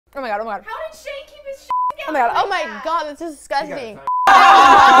Oh my god, oh my god. How did Shane keep his shit together? Oh my god, oh my god, that's disgusting.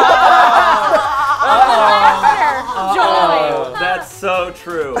 Oh, that's so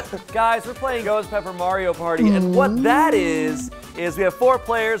true. Guys, we're playing Ghost Pepper Mario Party, and what that is we have 4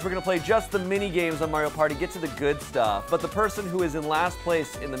 players. We're gonna play just the mini games on Mario Party, get to the good stuff. But the person who is in last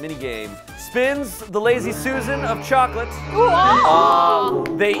place in the mini game spins the Lazy Susan of chocolate.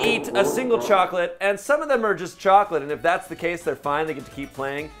 They eat a single chocolate, and some of them are just chocolate, and if that's the case, they're fine, they get to keep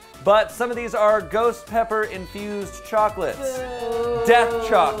playing. But some of these are ghost pepper infused chocolates. Death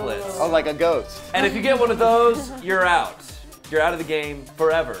chocolates. Oh, like a ghost. And if you get one of those, you're out. You're out of the game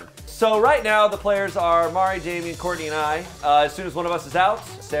forever. So right now, the players are Mari, Jamie, Courtney, and I. As soon as one of us is out,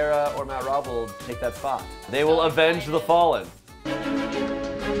 Sarah or Matt Robb will take that spot. They will avenge the fallen.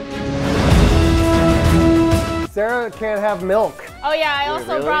 Sarah can't have milk. Oh yeah, I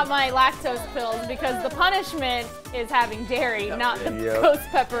also brought my lactose pills because the punishment is having dairy, not the ghost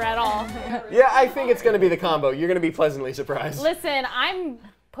pepper at all. Yeah, I think it's gonna be the combo. You're gonna be pleasantly surprised. Listen, I'm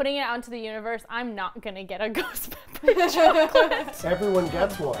putting it out into the universe. I'm not gonna get a ghost pepper chocolate. Everyone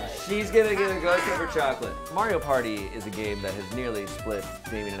gets one. She's gonna get a ghost pepper chocolate. Mario Party is a game that has nearly split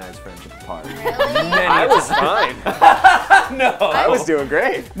Damien and I's friendship apart. Really? I was fine. No. I was doing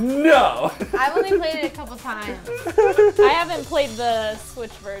great. No. I've only played it a couple times. I haven't played the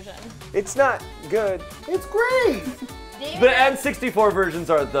Switch version. It's not good. It's great. The N64 versions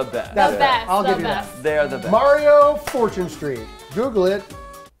are the best. The best, I'll the give you best. that. They are the best. Mario Fortune Street. Google it.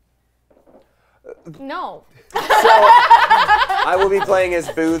 No. I will be playing as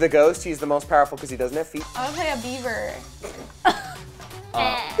Boo the Ghost. He's the most powerful because he doesn't have feet. I would play a beaver.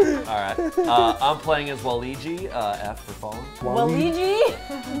 Alright. I'm playing as Waluigi, F for fallen. Waluigi?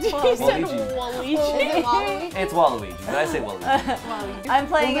 You said Waluigi? It's Waluigi, but I say Waluigi. I'm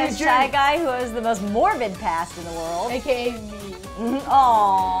playing as Shy Guy, who has the most morbid past in the world. AKA me.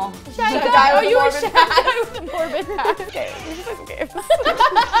 Aww. Shy Guy? Oh, you were Shy Guy with the morbid past. Okay, okay.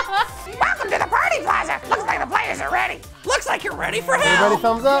 Welcome to the party plaza. Looks like the players are ready. Looks like you're ready for hell. Everybody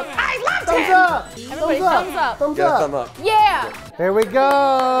thumbs up? I loved Thumbs him. up. Everybody, thumbs up. Thumbs Get a up. thumb up. Yeah. There we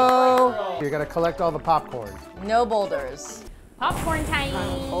go. You're gonna collect all the popcorn. No boulders. Popcorn time.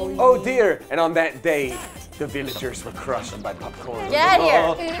 Oh dear. And on that day, the villagers were crushed by popcorn. Get out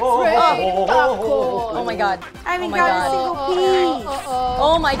of here. Popcorn. Oh my god. I haven't Oh my got God. a single piece.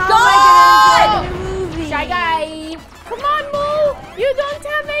 Oh my god! Shy Guy. Come on, Moo. You don't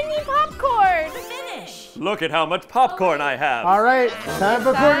have any popcorn. Finish. Look at how much popcorn I have. All right, time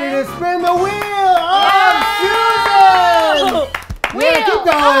for Courtney to spin the wheel of Susan. Wheel Keep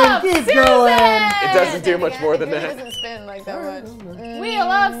going. of Keep Susan. going. It doesn't do much more than It that. doesn't spin like that much. Wheel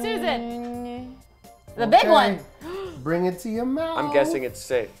of Susan. The big one. Bring it to your mouth. I'm guessing it's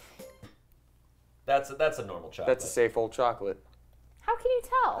safe. That's a normal chocolate. That's a safe old chocolate. How can you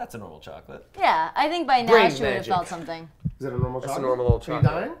tell? That's a normal chocolate. Yeah, I think by now Brain she would have magic. felt something. Is it a normal That's chocolate? a normal old Are you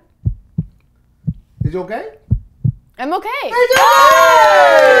chocolate. dying? Is you okay? I'm okay. Hey,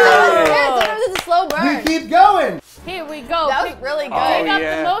 It's a slow burn. we keep going. Here we go. That was really good. Oh, Pick up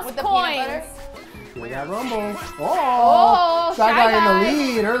yeah. the most With the peanut coins. We got Rumble. Oh, Shy Guy in Guy. the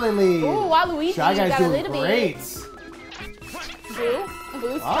lead, early lead. Ooh, Waluigi Shy Guy's got a doing little great. Boo.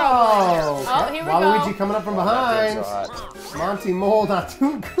 Boo's struggling. Oh, Oh, here we Waluigi go. coming up from That behind. thing's so hot. Monty Mole not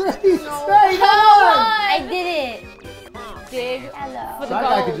doing great. Hey, Come come on. I did it. Dig for the Shy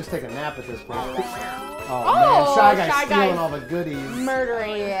Guy could gold. just take a nap at this point. Oh, Oh, man, Shy Guy's Shy stealing Guy. all the goodies.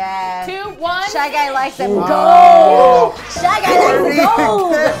 Murdering. Yeah. 2, 1. Shy Guy likes them gold. Oh. Shy Guy likes the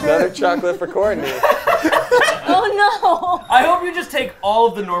gold. Another chocolate for Courtney. Oh no. I hope you just take all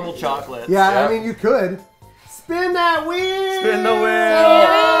of the normal chocolates. Yeah, Yeah. I mean, you could. Spin that wheel. Spin the wheel.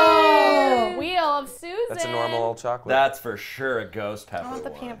 Oh. Wheel of Susan. That's a normal old chocolate. That's for sure a ghost pepper. I want the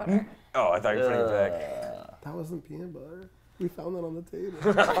one. peanut butter. Oh, I thought you were putting it back. That wasn't peanut butter. We found that on the table.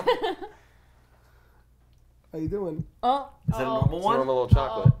 How you doing? Oh. Is that a normal It's a one? normal old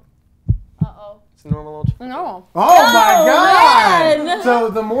chocolate. Uh-oh. It's a normal old chocolate. No. Oh my God! So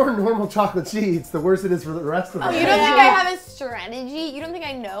the more normal chocolate she eats, the worse it is for the rest of us. You don't think I have a strategy? You don't think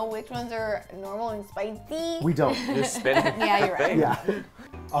I know which ones are normal and spicy? We don't. Just spin it. Yeah, you're right. Yeah.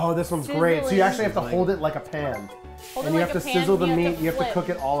 Oh, this one's great. So you actually have to hold it like a pan. Hold And it you like have a to pan, sizzle the you have meat. to You have to flip. cook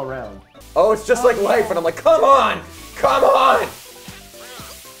it all around. Oh, it's just like life. And I'm like, come on! Come on!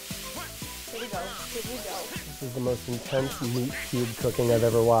 Here we go. Here we go. This is the most intense meat cube cooking I've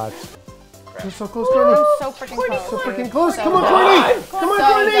ever watched. You're so close, Courtney. So freaking close. So freaking close. So Come on, dumb. Courtney. Come on, So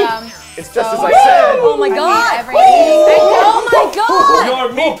Courtney. dumb. It's just as So- I said. Oh my god. every- Oh my god.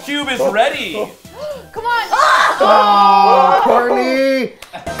 Your meat cube is ready. Come on. Oh, Courtney.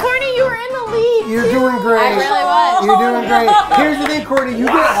 Courtney, you were in the elite. You're doing great. I really was. You're doing great. Here's the thing, Courtney. You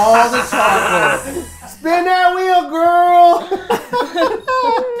get all the chocolate. Spin that wheel, girl.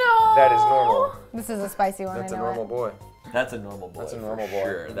 Oh That is normal. This is a spicy one. That's I a know normal it. boy. That's a normal boy. That's a normal for boy.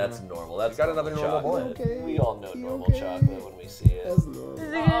 Sure, that's normal. That's got another normal boy. chocolate. Okay. We all know normal okay? chocolate when we see it. That's normal.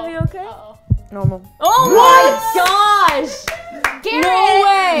 Is it gonna be okay? Normal. Oh my gosh! Garrett! No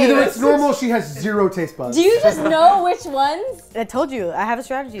way! Either it's normal, she has 0 taste buds. Do you just know which ones? I told you, I have a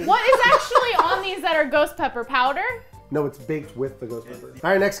strategy. What is actually on these that are ghost pepper powder? No, it's baked with the ghost pepper. All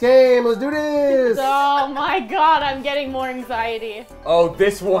right, next game. Let's do this. Oh my god, I'm getting more anxiety. Oh,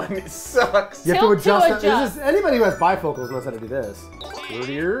 this one sucks. You have to Tilt to adjust it. adjust. Anybody who has bifocals knows how to do this.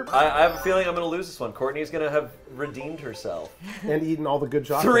 Here. I have a feeling I'm going to lose this one. Courtney's going to have redeemed herself. And eaten all the good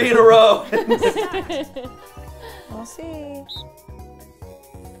chocolate. 3 in a row. We'll see.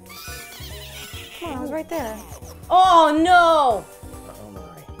 Come on, I was right there. Oh no!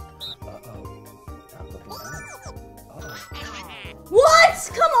 What?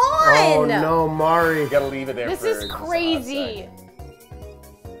 Come on! Oh no, Mari. You gotta leave it there This for is just a hot crazy. second.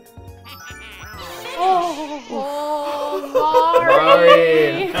 Oh,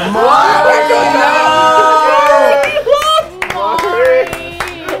 Mari.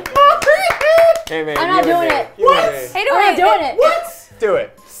 Hey man, I'm not you and doing me. it. You and me. Hey, I'm not doing it. What? Do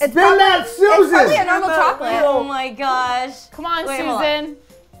it. It's Spin that, It's probably Susan. a normal chocolate. Oh my gosh. Come on, Wait, hold on. Susan.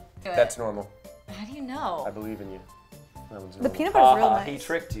 That's normal. How do you know? I believe in you. That one's The normal. peanut butter is real He nice.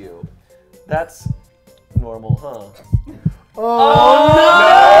 tricked you. That's normal, huh?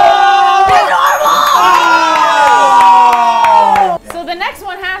 So the next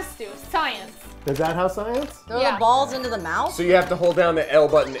one has to. Science. Is that how science? Throw Yeah. the balls into the mouth? So you have to hold down the L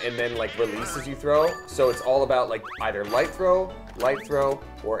button and then like release as you throw. So it's all about like either light throw,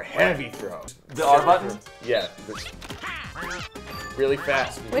 or heavy throw. The R button? Yeah. Really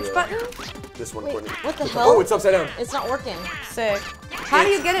fast. You Which do it. button? This one, Wait, Courtney. what the hell? Oh, it's upside down. It's not working. Sick. How do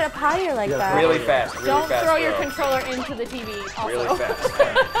you get it up higher like that? Really fast. Really Don't fast throw your throw. controller into the TV. Also. Really fast.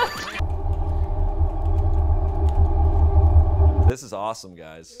 This is awesome,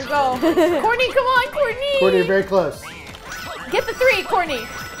 guys. Go. Courtney, come on, Courtney. Courtney, you're very close. Get the 3, Courtney.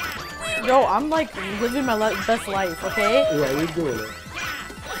 Yo, I'm like living my best life, okay? Yeah, you're doing it.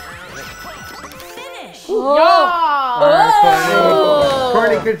 Yeah.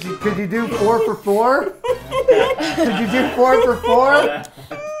 Courtney, could you do 4 for 4? Could you do 4 for 4?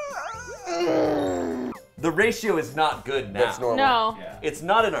 The ratio is not good now. That's normal. No. It's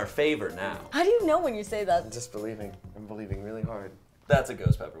not in our favor now. How do you know when you say that? I'm just believing. I'm believing really hard. That's a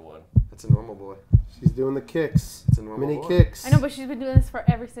ghost pepper one. That's a normal boy. She's doing the kicks. It's a normal Mini boy. kicks. I know, but she's been doing this for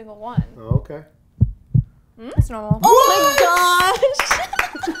every single one. Oh, okay. It's normal. Oh my gosh!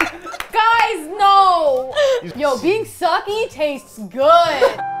 Guys, no! Yo, being sucky tastes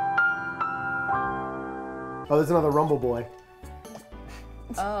good. Oh, there's another Rumble Boy.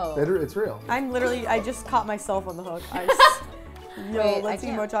 Oh. It's real. I just caught myself on the hook. Yo, Wait, let's I eat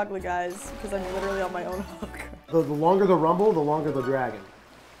can't- more chocolate, guys, because I'm literally on my own hook. The longer the Rumble, the longer the dragon.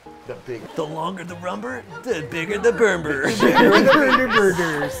 The big. The longer the rumber, the bigger the burner.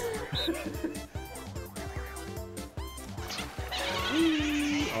 Burgers.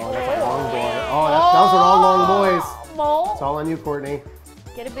 Oh, that's a long boy. Oh, those are all long boys. Mole, It's all on you, Courtney.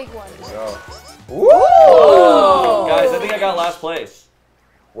 get a big one. Oh, guys, I think I got last place.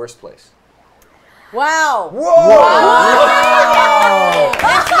 Worst place. Wow! It's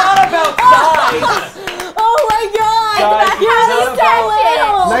not about size. Oh my god! Guys, it's not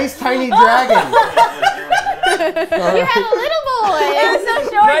about Nice tiny dragon. You had a little boy. It's so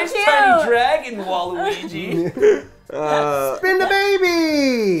short nice and tiny cute! dragon, Waluigi. Spin the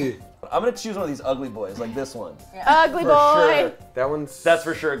baby. I'm gonna choose one of these ugly boys, like this one. Ugly For boy. sure. That one's. That's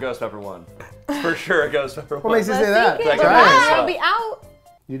for sure a ghost pepper one. It's for sure a ghost pepper one. What makes you say that? That Bye. guy I'll be out.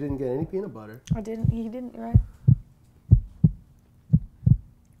 You didn't get any peanut butter. I didn't. He didn't. Right?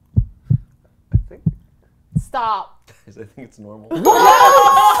 I think. Stop. I think it's normal. Dude.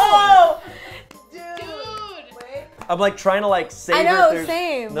 I'm like trying to like save I know, if there's...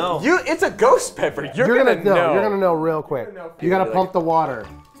 same. No. It's a ghost pepper. You're gonna know. You're gonna know real quick. You gotta Like- pump the water.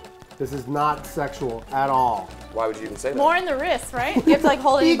 This is not sexual at all. Why would you even say that? More in the wrist, right? You have to like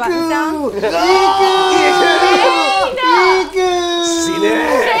hold any buttons down. Seen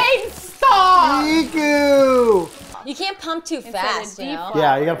it. Shane, stop. Iku! You can't pump too fast, you know?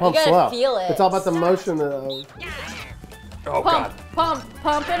 Yeah, you gotta pump You gotta slow. feel it. It's all about the motion of. Oh Pump, god.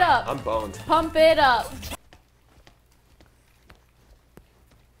 pump it up. I'm boned. Pump it up.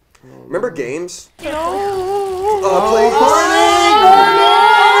 Remember games?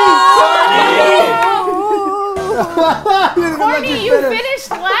 Courtney, you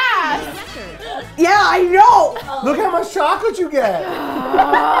finished last. Yeah, I know. Look how much chocolate you get.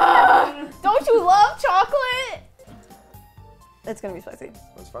 Don't you love chocolate? It's gonna be spicy.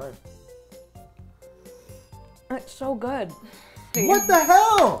 That's fine. It's so good. What the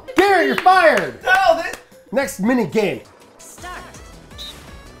hell? Garrett, you're fired. No, Next mini game.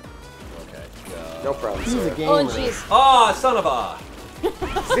 No problem. This is a game. Oh, room. jeez. Ah, son of a.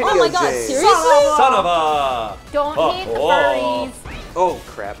 Video Oh my god, game. seriously? Son of a. Don't hate the whoa. furries. Oh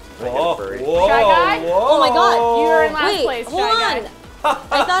crap! I hit a furry. Whoa, Shy Guy? whoa. Oh my god. You're in last Wait, place, hold Shy on. Guy.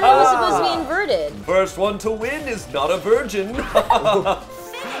 I thought it was supposed to be inverted. First one to win is not a virgin.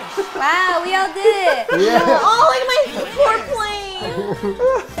 Wow, we all did it. Yeah. Oh, look at my poor plane.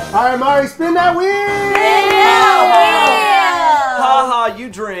 All right, Mari, spin that wheel. Haha, you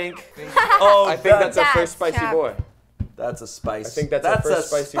drink. Oh, I think that's our That's first spicy chocolate. boy. That's a spicy. I think that's our first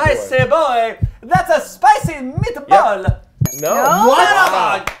spicy boy. spicy boy. That's a spicy meatball. No. What?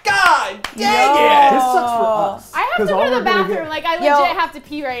 Oh, God dang This sucks for us. I have to 'Cause go all to the we're gonna bathroom. get- Like, I Yo. legit have to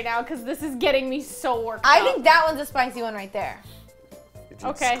pee right now because this is getting me so worked I up. think that one's a spicy one right there.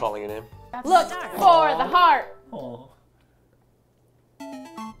 Okay. Calling your name. Look for the heart. Oh.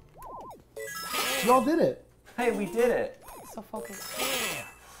 You all did it. Hey, we did it. So focused.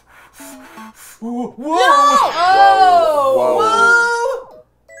 Whoa!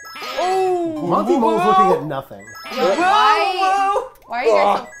 Oh! Monty Mole's looking at nothing. Why are you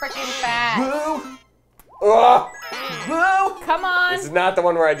guys so freaking fat? Oh, Come on. this is not the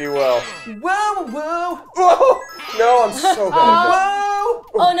one where I do well. Whoa! Whoa! Whoa! No, I'm so bad at Whoa!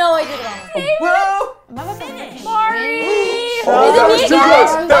 Oh no, I did it wrong. Whoa! Mari. Oh, that was too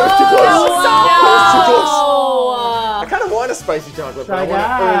close. That was too close. Oh, That was too close. no. I kind of want a spicy chocolate, but I Shy want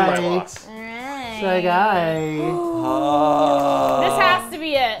to earn my Guy. loss. Shy Guy. This has to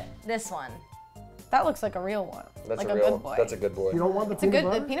be it. This one. That looks like a real one. That's like a a real. good boy. That's a good boy. You don't want the It's a peanut good. The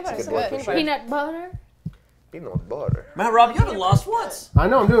butter? peanut butter's It's a good boy good. for sure. Peanut butter. Peanut butter. Man, Rob, you haven't lost once. I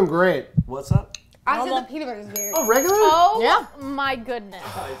know, I'm doing great. What's up? I said the peanut butter's very Oh, regular? Oh Yeah. my goodness.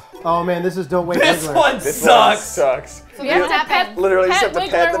 Oh man, this is Don't Wait This regular. one This sucks. one sucks. So You have to happened? pet, Literally, you pet just have to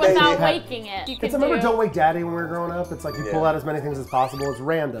pet Wiggler the baby. without Yeah. waking it. You It's can remember do. Don't Wake Daddy when we were growing up? It's like you pull Yeah. out as many things as possible. It's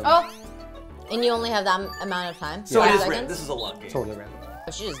random. Oh, And you only have that amount of time? So it 5 is seconds? random. This is a luck game. Totally random.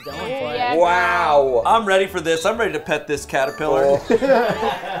 Oh, she's just going for it. Yeah. Wow. I'm ready for this. I'm ready to pet this caterpillar. Oh.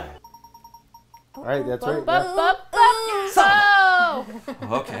 All right, that's right. Bup, yeah. bup, bup. Oh.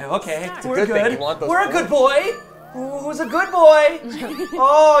 Okay, okay. We're good thing. good. You want those We're a points. good boy. Who's a good boy?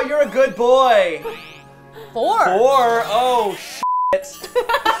 Oh, you're a good boy. 4. 4. Oh, shit.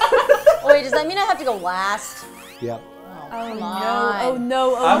 Oh, wait, does that mean I have to go last? Yep. Come on. Oh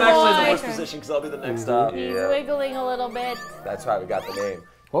no. Oh I'm actually in boy. the worst position because I'll be the next stop. He's Yeah. wiggling a little bit. That's why we got the name.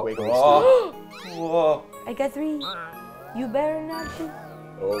 Oh. Wiggly Whoa. Whoa. I got 3. You better not do. Steve.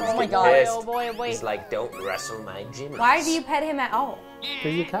 Oh, he's Oh my getting God. pissed. Oh boy, oh boy. He's like, don't wrestle my gym. why do you pet him at all?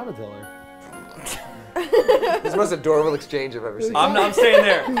 Because you're a caterpillar. This is the most adorable exchange I've ever seen. I'm staying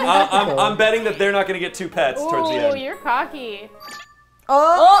there. I'm betting that they're not going to get 2 pets towards the Ooh, end. you're cocky.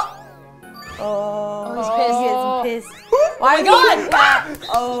 Oh! Oh. Oh, he's pissed. He's pissed. Oh my god!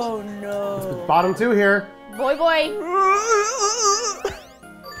 Oh no. Bottom 2 here. Boy, boy.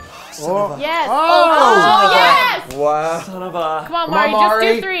 Oh. Yes. Oh. Oh, yes. Wow. Son of a. Come on, Come on, Mari, just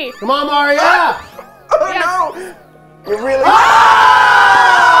Mari. do 3. Come on, Mari. Yeah. Oh no! You really?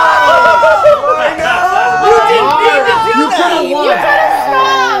 You could have won.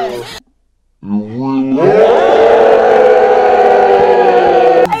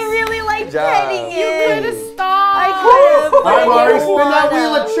 I really like Good job. petting it. Could have stopped. I could All right, Mari, have. spin that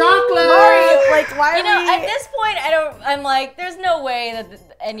wheel of chocolate. Like, why You are know, we? at this point, I'm like, there's no way that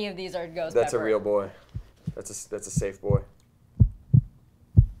any of these are ghost That's a pepper. real boy. That's a safe boy.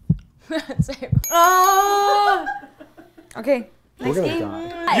 Oh. Okay. We're going to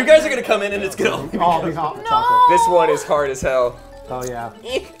die. You guys are going to come in and it's going to only be Oh, be hot chocolate. This one is hard as hell. Oh, yeah.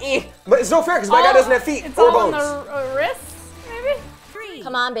 But it's no fair because my guy doesn't have feet It's or all on bones. the wrists, maybe?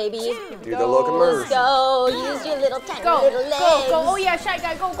 Come on, baby. Do the locomotive. Go, use your little tiny Go, little go, legs. go. Oh, yeah, Shy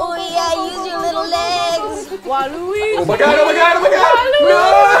Guy, go, go, Oh go, yeah, go, use go, your go, little go, go, legs. go, go. Waluigi. Oh my god, oh my god, oh my god! No!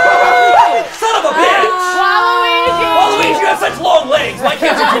 Son of a bitch! Waluigi. Waluigi, you have such long legs. Why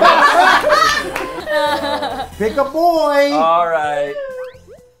can't you do that? Pick a boy. All right.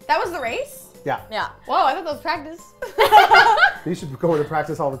 That was the race? Yeah. Yeah. Whoa, I thought that was practice. You should go into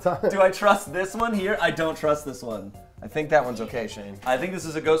practice all the time. Do I trust this one here? I don't trust this one. I think that one's okay, Shane. I think this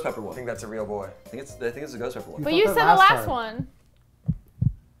is a ghost pepper one. I think that's a real boy. I think it's a ghost pepper one. But thought you that said the last time. one.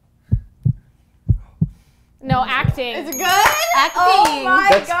 No, acting. Is it good? Acting. Oh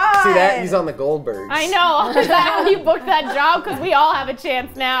my god. See that? He's on the Goldbergs. I know. Is that how you booked that job? Because we all have a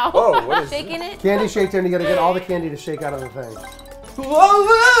chance now. Oh, what is Shaking it? Candy shakedown, you gotta get all the candy to shake out of the thing.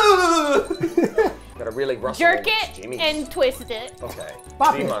 Gotta really rustle. Jerk on it Jimmy. and twist it. Okay.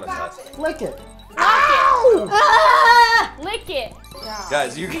 Pop it. Demonetized. Lick it. Lick it.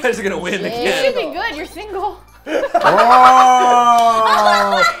 Guys, you guys are gonna win You again. should be good. You're single. Oh!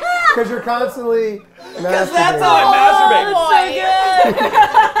 Because you're constantly masturbating. That's how I masturbate.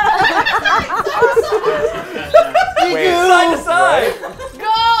 Wait, Side to side.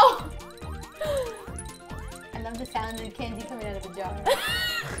 Go. I love the sound of candy coming out of the jar.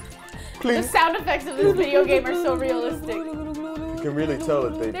 The sound effects of this video game are so realistic. You can really tell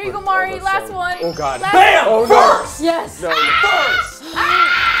that they. There you put go, Mari. all those Last sounds- one. Oh God. Last Bam! Oh no. First! Yes. No. First!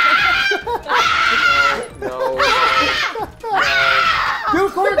 No. Do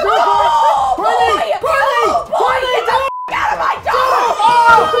it, Courtney! Do it, Courtney! Courtney!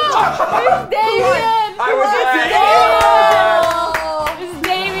 Damien. I was This is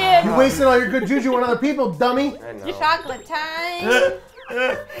Damien. You wasted all your good juju on other people, dummy! I know. Chocolate time.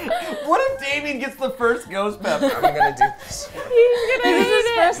 What if Damien gets the first ghost pepper? I'm gonna do this. He's gonna hate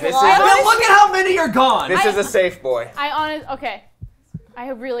it. This But look at how many are gone. This is a safe boy. Okay. I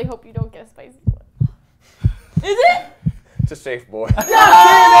really hope you don't get a spicy one. It's a safe boy.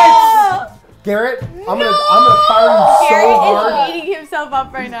 Garrett, I'm gonna fire you so Garrett hard. is eating himself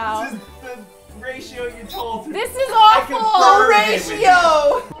up right now. the ratio you told me. This is awful.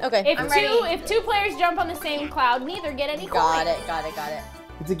 Ratio. Okay. If two players jump on the same cloud, neither get any Got coins. it. Got it. Got it.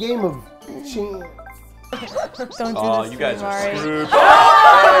 It's a game of chance. Don't do Oh, this you to guys me, are Mari. screwed.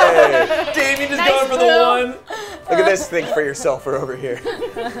 Hey. Damien just Nice going for the move. one. Look at this thing for yourself for over here.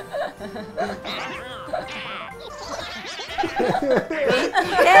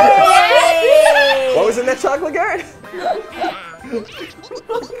 What was in that chocolate guard? Let's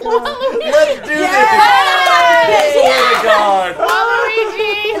do this. Oh my God.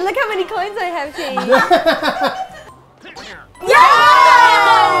 Waluigi. Look how many coins I have, Shane.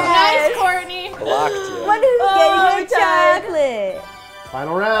 Nice, Courtney. Blocked you. What is getting your chocolate?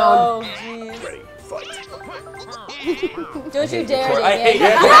 Final round. Oh, jeez. Ready, fight. Don't you dare, I hate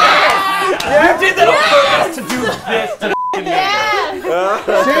Damien. it. You did that on purpose to do this to f***ing me.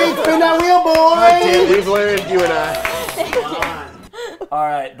 Shane, spin that wheel, boy! Damn, we've learned, you and I. All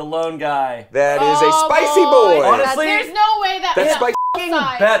right, the lone guy. That is a spicy boy. boy. Honestly, There's no way that That's was spicy.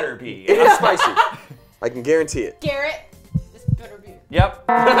 outside. better be. It is spicy. I can guarantee it. Garrett, this better be. Yep.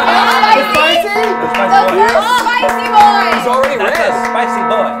 Spicy? That's spicy boy. Spicy boy. He's already That's red. a spicy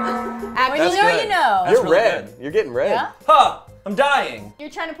boy. When That's you know, good. you know. That's You're really red. good. You're getting red. Yeah? Huh, I'm dying. You're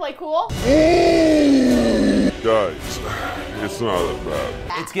trying to play cool? Guys, it's not that bad.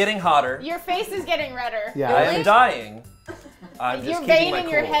 It's getting hotter. Your face is getting redder. Yeah. I am dying. I'm Your just keeping vein my in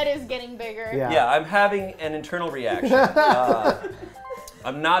your cool. head is getting bigger. Yeah. Yeah, I'm having an internal reaction.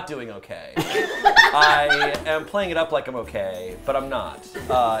 I'm not doing okay. I am playing it up like I'm okay, but I'm not.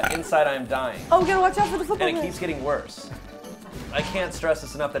 Inside, I am dying. Oh, we gotta watch out for the football. And it man. keeps getting worse. I can't stress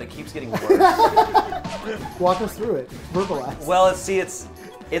this enough that it keeps getting worse. Walk us through it. Verbalize. Well, it's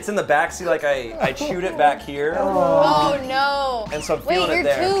in the back. See, like I chewed it back here, Oh no. and so I'm Wait, feeling your it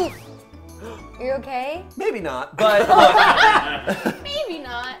there. tooth. You okay? Maybe not, but Maybe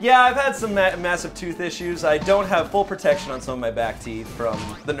not. yeah, I've had some massive tooth issues. I don't have full protection on some of my back teeth from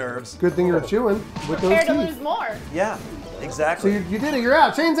the nerves. Good thing you're chewing with those Prepare to teeth. lose more. Yeah, So exactly. you did it. You're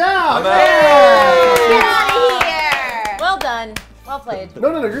out. Shane's out. I'm out. Get out of here. Well done. Well played.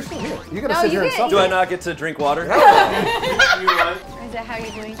 No, you're still here. You gotta No, sit you here and did. suffer. Do I not get to drink water? Is that how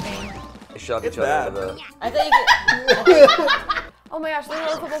you're doing things? They shove It's each other bad. into I thought you could. Oh my gosh, look at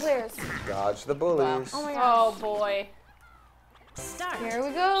those football players. the dodge the bullies. Oh my gosh. Oh boy. Here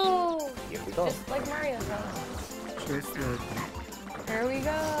we go. Here we go. Just like Mario does. Here we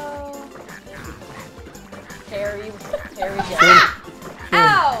go. Harry Jam.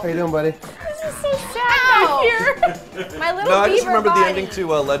 How Ow! you doing, buddy? This is so sad back here. My little No, I just beaver remember the body. ending to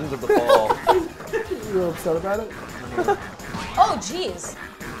Legends of the Fall. You upset about it? Oh, jeez. I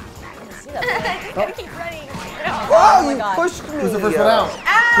didn't see that. I gotta keep running. Whoa, my you God. pushed me. Who's the first one out?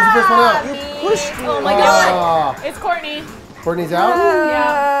 Who's the first one out? Oh my god. It's Courtney. Courtney's out?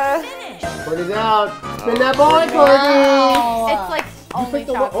 Yeah. Courtney's out. Spin that boy, Courtney. It's like only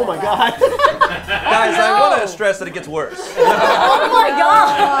chocolate. Oh my god. Guys, I want to stress that it gets worse. Oh my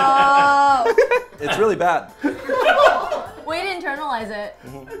god. It's really bad. Way to internalize it.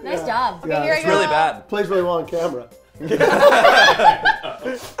 Nice job. Yeah, here I It's really bad. plays really well on camera. You're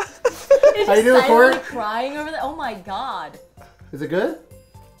How you doing, silently Court? crying over there. Oh my god. Is it good?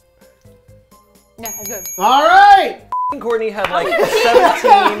 Yeah, good. All right. Courtney had like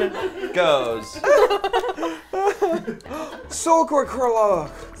 17 goes. Soul Core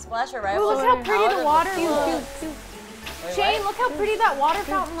Curlock. Splash or Ooh, rival. look how pretty the water looks. Shane, look how pretty that water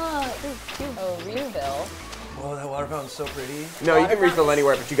fountain looks. Oh, refill. Oh, that water fountain's so pretty. No, you can refill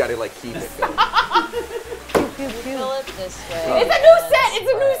anywhere, but you gotta like keep it going. Refill it this way. It's a new set. It's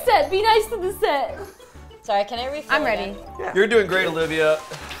a new set. Be nice to the set. Sorry, can I refill? I'm ready. again? You're doing great, Olivia.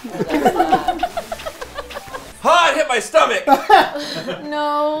 Ha! It hit my stomach.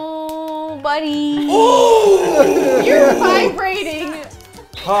 No, buddy. Ooh! You're vibrating.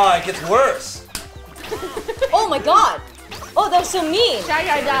 Ha! It gets worse. Oh my god! Oh, that was so mean! Shy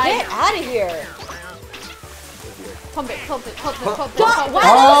Guy died. Get out of here! Pump it, pump it, pump it, pump it, God, pump it. wow, Oh,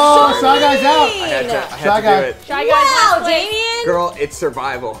 that was so Shy Guy's out. mean. I had to Shy do Guy. it. Shy Guy's Wow, last place. Damien! Girl, it's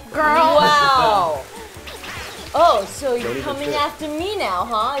survival. Girl. Wow! Oh, so you're even coming fit. after me now,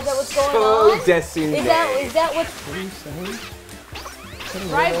 huh? Is that what's going So on? Destiny. Is that what's...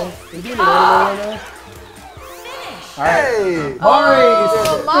 Rival. All right. Hey! Mari,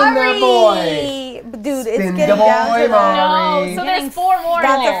 spin that boy. Dude, it's Spin getting the down boy, to the... Mari. No, so there's 4 more.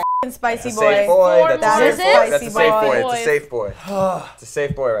 That's a there. f***ing spicy That's a boy. safe boy. That's That a is safe it? boy. That's a Spicy safe boy. boy. It's a safe boy. It's a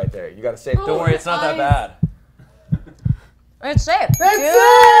safe boy right there. You got a safe boy. Don't worry, it's not that bad. It's safe.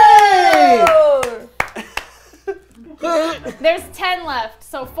 There's 10 left,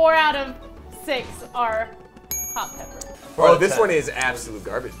 so 4 out of 6 are hot pepper. Oh, this one is absolute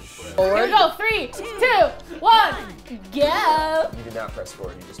garbage. Here we go. 3, 2, 1, go. You did not press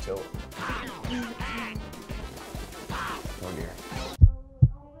forward. You just tilt. Oh dear.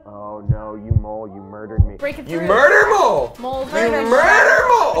 Oh no, you mole! You murdered me. Break it You through. murder mole! Mole You murder. murder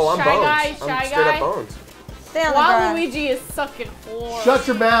mole! Oh, I'm Shy bones. Guy, I'm Shy straight Guy. up bones. Stay on the While ground. Luigi is sucking floor. Shut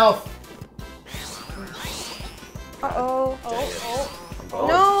your mouth. Uh-oh. Oh.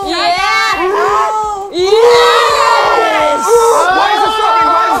 No. Yeah! No. Yes! Why is it stopping?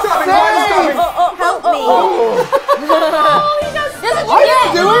 Why is it stopping? Why is it stopping? Help me. That's what Why you did get!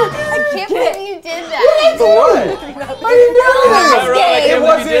 you do it? I can't believe you did that. For what? Why are you doing I that? can't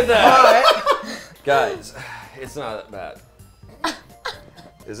believe you did that. But Guys, it's not that bad.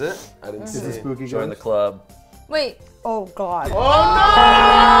 is it? I didn't see. Is it spooky? Join the guys? club. Wait. Oh, God. Oh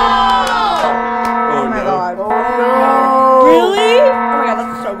Oh, my God. no! Really? Oh, my God,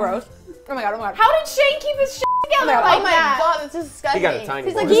 that's so gross. Oh, my God, oh, my God. How did Shane keep his shit together Oh like Oh my that? god, that's disgusting. He got a tiny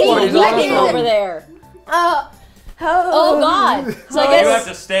He's one. like, This one He's is legging awesome. over there. oh. Oh, God. So I You guess have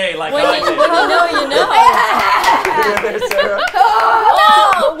to stay like when I you did. know, you know. There, Sarah.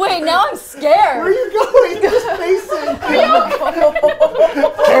 Oh, wait, now I'm scared. Where are you going? You're spacing.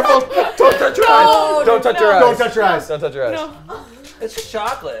 Careful! Don't touch your eyes! Don't touch your eyes! Don't touch your eyes. Don't touch your eyes. It's just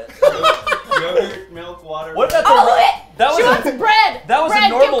chocolate. Yogurt, milk, water. What if that's Oh, that was she wants bread. that was bread. a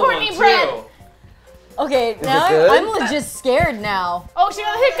normal Give Courtney one bread. too. Okay, now good? I'm legit scared now. Oh, she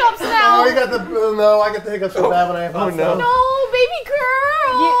got hiccups Oh, now. you got the no. I get the hiccups so bad when I have hot no. stuff. No, baby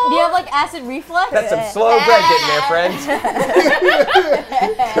girl. Do you have like acid reflux? That's some slow bread getting there, friend.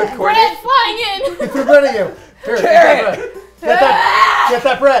 Bread flying in. It's the bread of you. Here, get that bread. Get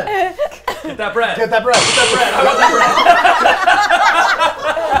that bread. Get that bread. Get that bread. Get that bread. I want that bread.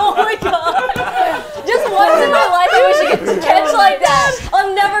 Oh my god. Just once in my life I wish I could catch like that.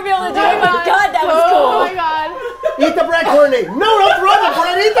 I'll never be able to do it, but god, that was Oh cool. my god. Eat the bread, Courtney. No, don't throw the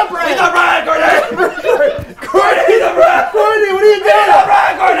bread. Eat the bread. Eat the bread, Courtney. Courtney, eat the bread. Courtney, what are you doing? Eat the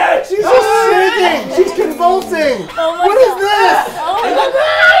bread, Courtney. She's just shaking. She's convulsing. Oh my What is this? Oh my god.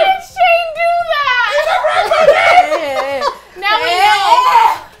 How did Shane do that? Now we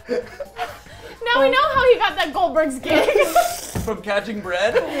know. Now we know how he got that Goldberg's gig. From catching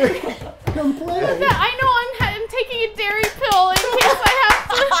bread. Come play. I know I'm taking a dairy pill in case I have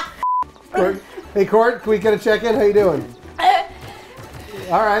to. Hey, Court, can we get a check-in? How you doing?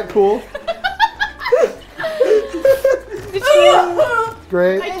 All right, cool. Did you?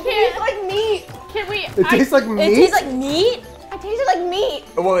 Great. I can't. Like meat. Can we? It tastes like meat. It tastes like meat? I tasted like meat.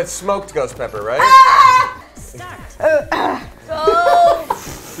 Well, it's smoked ghost pepper, right?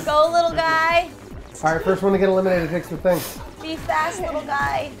 Go little guy. All right, first one to get eliminated takes the thing. Be fast little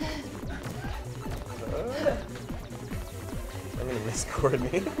guy. I'm gonna miss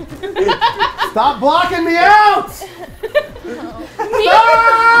Courtney. Stop blocking me out! Me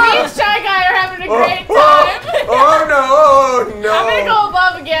and Shy Guy are having a great time. Oh no! Oh no! I'm gonna go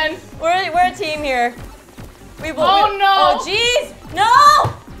above again. We're a team here. Oh no! Oh jeez! No!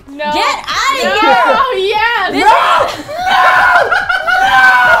 No! Get out of No! here! Oh yes!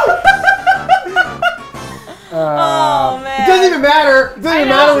 Oh man! It doesn't even matter. It doesn't even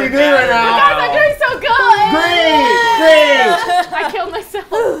matter what you're doing right now. Guys, I'm doing so good. Great, great. I killed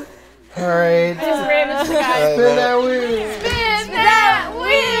myself. All right. I just ran into the guy. Spin that wheel. Spin that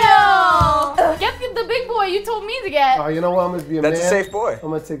wheel! Get the big boy you told me to get. Oh, you know what? I'm gonna be a man. That's a safe boy. I'm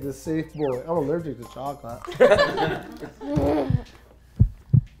gonna take the safe boy. I'm allergic to chocolate.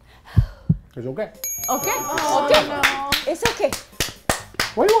 It's okay. Okay. Oh, Okay. no. It's okay.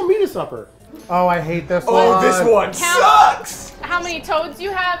 Why do you want me to suffer? Oh, I hate this one. Oh, this one sucks. How many toads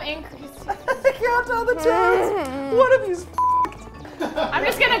you have? Increase. Count all the toads. What have you? I'm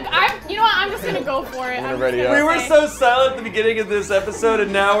just gonna. You know what? I'm just gonna go for it. I'm just ready gonna up. We were say- so silent at the beginning of this episode,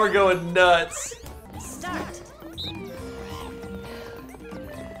 and now we're going nuts. Start.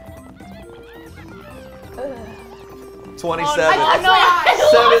 27, Oh no!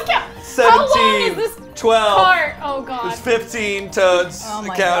 I lost count. 17, How long is this 12, cart? Oh god. there's 15 toads Oh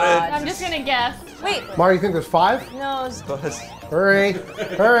my counted. God. I'm just gonna guess. Wait. Mario, you think there's 5? No. It's... Hurry.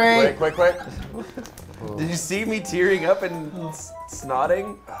 Hurry. Quick. Did you see me tearing up and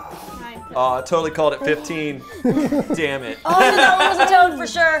snotting? Nine. Oh, I totally called it 15. Damn it. Oh, that one was a toad for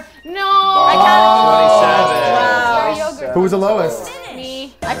sure. No. I counted. 27. Wow. Who was the lowest?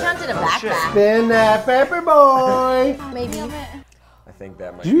 Me. I counted a backpack. Spin that pepper boy. Maybe. I think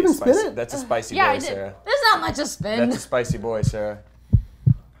that might Did you be even a spicy. spin it? That's a spicy Yeah, I boy, did. Sarah. There's not much to spin. That's a spicy boy, Sarah.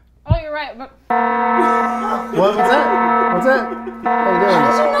 Oh, you're right. But What's that? What's that? How you doing?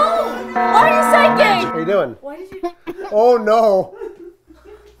 No. Why are you psychic? How you doing? Why did you? Oh no.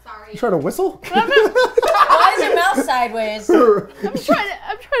 Sorry. You trying to whistle? Why is your mouth sideways? I'm trying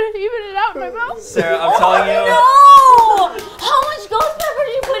to even it out in my mouth. Sarah, I'm telling you. No! How much ghost pepper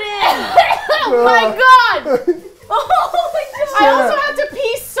did you put in? Oh my god! Oh my god! I also have to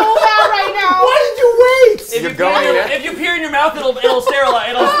pee so bad right now. Why did you wait? If you pee in your mouth, it'll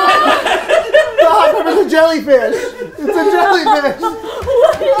sterilize. The hot pepper's a jellyfish. It's a jellyfish.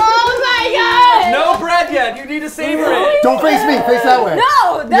 Oh my god! No breath yet. You need to savor it. Don't face me. Face that way.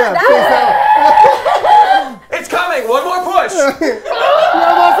 No! Yeah, That face that way. It's coming. One more push. You're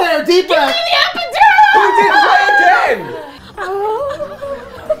almost there. Deep breath. The epidural! We did play again.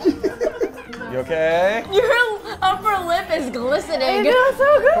 You okay? Your upper lip is glistening.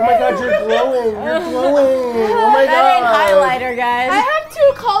 Oh my god, you're glowing. You're glowing. Oh my That ain't god. highlighter, guys. I have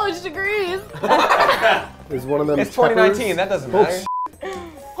 2 college degrees. Is one of them It's peppers? 2019. That doesn't matter.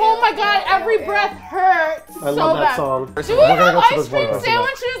 Oh my god, every breath hurts. I love that bad. song. Do we We're gonna have go to ice this one cream person.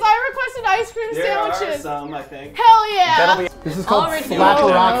 sandwiches? I requested ice cream There are sandwiches. some, I think. Hell yeah. That'll be This is called Already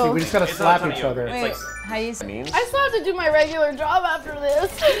Slapperoxy. know. We just gotta It's slap not each Tony other. Oak. Wait, how you say means. I still have to do my regular job after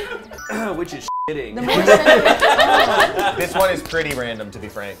this. Which is shitting. the more sensitive. This one is pretty random, to be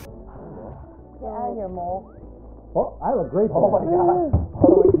frank. Oh, I look great. Oh my god.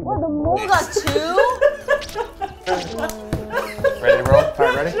 What, the mole got 2? Ready to roll? All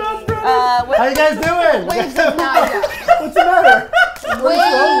right, ready? What? How you guys doing? Waves of nausea. What's the matter?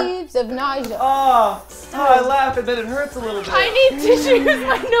 Waves of nausea. Oh, I laugh and then it hurts a little bit. I need tissues.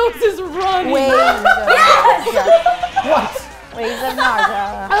 My nose is running. Waves of nausea. What? Waves of nausea.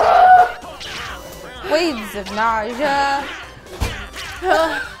 Waves of nausea.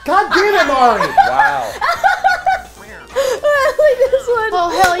 God damn it, Mari! Wow. I like this one. Oh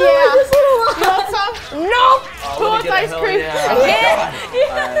hell yeah. I like this one a lot. You want some? Nope. Who wants get a ice hell cream? yeah.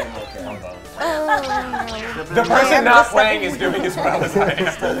 The person not playing is doing as well as I am.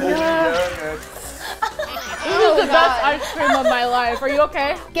 This is the best ice cream of my life. Are you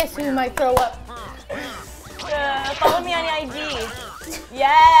okay? Guess who might throw up? Follow me on IG.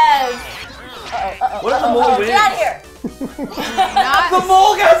 Yes. What if the mole wins? Get out of here. The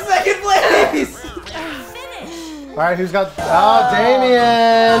mole got second place! Alright, who's got. Oh,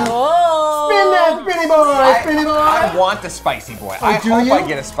 Damien! Oh. Spin that spinny boy! Spinny boy! I want the spicy boy. I do hope you? I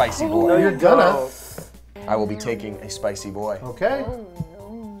get a spicy No, boy. you're gonna. I will be taking a spicy boy. Okay.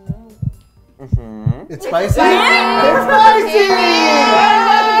 Mm-hmm. It's spicy? It's spicy!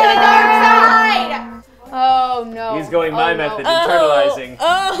 Oh no. He's going my method, internalizing.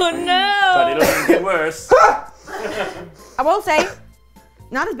 Oh no. But it'll even get worse. I won't say.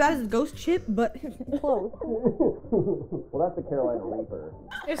 Not as bad as Ghost Chip, but close. Well, that's the Carolina Reaper.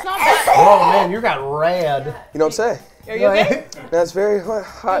 It's not bad. Oh man, you got red. You don't say. Are you okay? That's very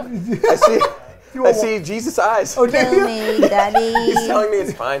hot. I see Jesus' eyes. Oh, Kill me, daddy. He's telling me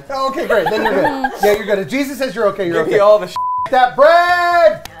it's fine. Oh, okay, great. Then you're good. Yeah, you're good. If Jesus says you're okay, you're Give me okay. all the That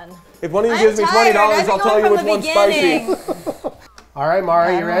bread! If one of you I'm gives me $20, tired. I'll tell you which one's spicy. All right,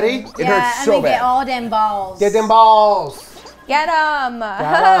 Mari, you ready? It hurts so bad. all them balls. Get them balls. Get them.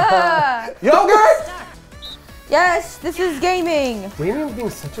 Yogurt! Yes, this is gaming. Damien's being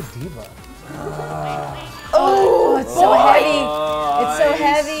such a diva. Oh, it's so heavy. It's so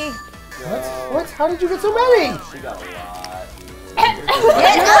heavy. What? How did you get so many? She got a lot.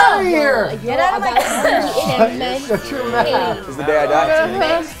 Get them. of here. Get out of my house. Shut your mouth. This is the day I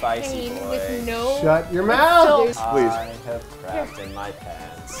die. Spicy boy. With no. Shut your mouth. Please. I have crapped in my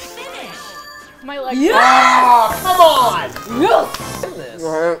pants. My leg. Oh, come on. Yes.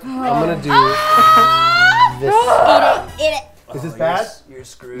 I'm gonna do this. Eat it. Is this bad? You're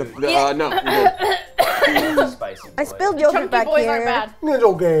screwed. No. Spicy boy. I spilled yogurt Chunky back boys here. aren't bad. It's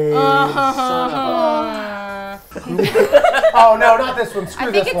okay. Son of Oh no, not this one. Screw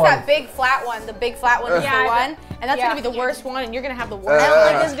I think this it's one. that big flat one. The big flat one is Yeah, the one. And that's yeah. gonna be the worst one, and you're gonna have the I worst don't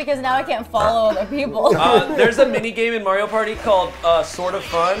one. like this because now I can't follow other people. There's a mini game in Mario Party called Sort of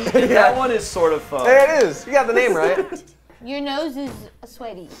Fun. And that one is sort of fun. There it is. You got the name right. Your nose is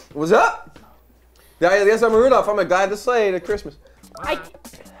sweaty. What's up? Yeah, yes, I'm Rudolph. I'm a glad to slay at Christmas. I can't.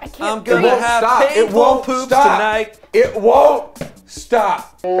 I'm It gonna won't have stop. It painful won't poops stop. tonight. It won't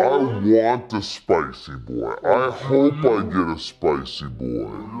stop. I want a spicy boy. I hope I get a spicy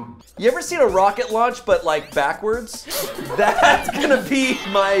boy. You ever seen a rocket launch but like backwards? That's gonna be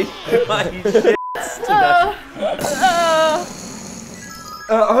my shit tonight.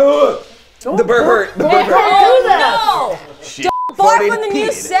 The bird hurt. The bird hurt. Oh no! Shit. Bark Farted when the peed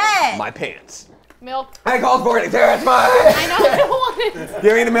news said. my pants. Milk. I called for it. There, it's mine. I know. I don't want it.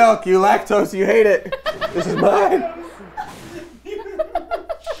 Give me the milk. You lactose. You hate it. This is mine.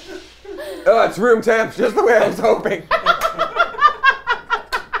 Oh, it's room temp, just the way I was hoping.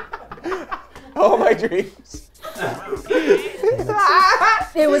 All my dreams.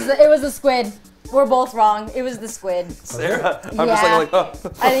 It was the squid. We're both wrong. It was the squid. Sarah, I'm Yeah. just like oh.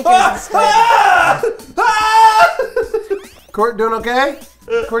 I think it was the squid. Court doing okay?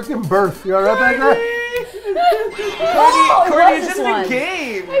 Court's giving birth. You alright back there? Courtney, it's this just a one.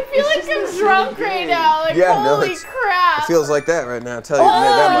 game. I feel like I'm drunk right now. Like Yeah, no, holy it's- crap. It feels like that right now. I tell you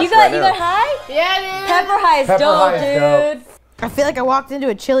that Oh, much you got right now. high? Yeah, dude. Pepper high is Pepper dope, high is dude. I feel like I walked into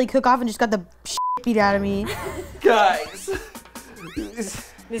a chili cook-off and just got the shit beat out of me. Guys,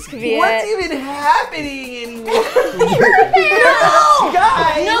 This could be what's it. even happening anymore? No!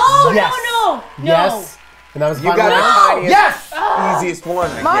 Guys. No, Yes. no. Yes. And that was You final got the round. tiniest, Yes! easiest one.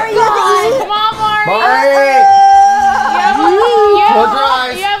 I Mario! guess. Come on, Mari. Mari! Close your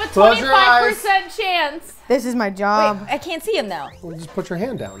eyes. You have a Close your eyes. 25% chance. This is my job. I can't see him now. Well, just put your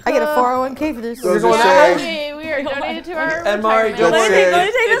hand down. I get a 401k for this. Those going are that safe. We are donated to our And Mari, don't Let's worry. see. Let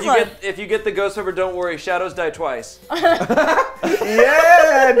me take this one. If you get the ghost over, don't worry. Shadows die twice.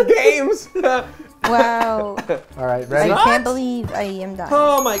 Yeah, games. Wow. All right, I ready? can't believe I am dying.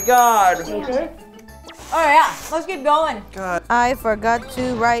 Oh my god. All right, yeah. Let's keep going. I forgot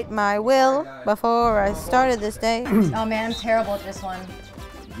to write my will before I started this day. Oh man, I'm terrible at this one.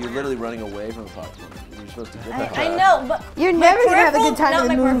 You're literally running away from the popcorn. You're supposed to get that. I know, but You're never gonna have a good time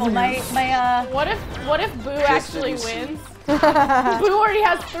not in the my movie. purple, my What if Boo actually didn't see. wins? Boo already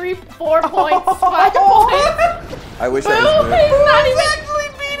has 4 points, 5 points. I wish Boo I was good. is not even actually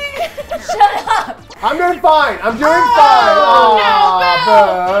beating. Shut up. I'm doing fine. I'm doing fine. No,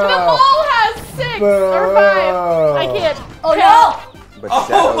 Boo. The Boo. ball has 6 or 5. I can't. Oh no. But Oh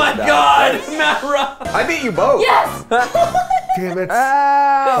Shadows my died god, twice. Matt Rob. I beat you both. Yes. Damn it.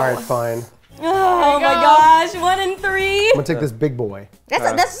 Oh. All right, fine. Oh my gosh. 1 and 3. I'm gonna take this big boy.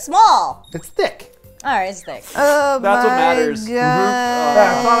 That's small. It's thick. All right, it's thick. Oh That's my what matters. God.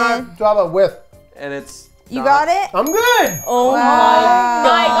 Yeah, it's all about width. And it's You got it? I'm good. Oh Wow.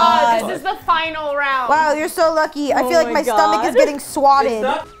 My God, this is the final round. Wow, you're so lucky. I Oh feel like my my stomach is God. getting swatted.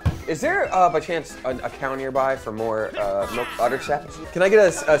 Is there, by chance, a cow nearby for more milk udder saps? Can I get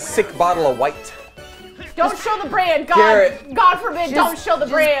a sick bottle of white? Don't show the brand, God. Garrett. God forbid, don't show the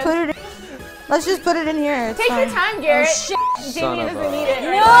brand. Put it in. Let's just put it in here. It's Take your fine. time, Garrett. shit. Son Jamie of doesn't a- need it.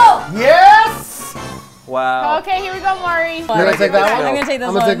 No. Yes. wow. Okay, here we go, Mari. You're gonna take that one? I'm gonna take this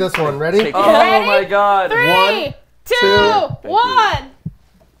I'm one. gonna take this one. Ready? Oh Ready? my god. 3, 2, Thank you. 1.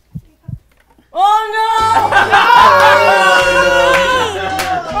 Oh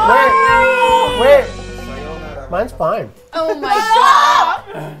Wait. Mine's fine. Oh my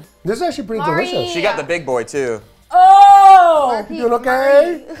god. This is actually pretty Mari. delicious. She got the big boy, too. no. Oh. You doing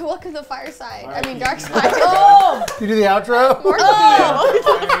okay? Mari, welcome to the fireside. I mean, dark side. Oh. You do the outro?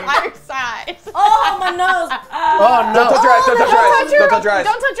 Welcome to the fireside. Oh, my nose. Oh no. Don't touch your eyes, don't touch your eyes. Don't touch your eyes.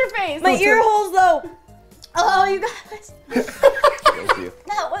 Don't touch your face. My ear holes, though. Oh, you guys. Thank you.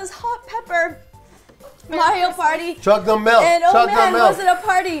 That was hot pepper. Mario Party. Chug the milk. And oh Chug the man, milk. was it a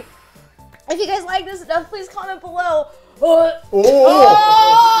party? If you guys like this stuff, please comment below. Oh.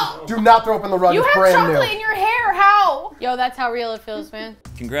 Do not throw open the rug. You It's have brand chocolate new. in your hair. How? Yo, that's how real it feels, man.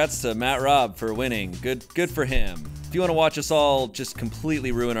 Congrats to Matt Rob for winning. Good for him. If you want to watch us all just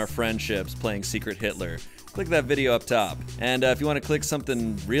completely ruin our friendships playing Secret Hitler, click that video up top. And if you want to click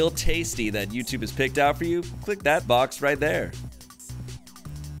something real tasty that YouTube has picked out for you, click that box right there.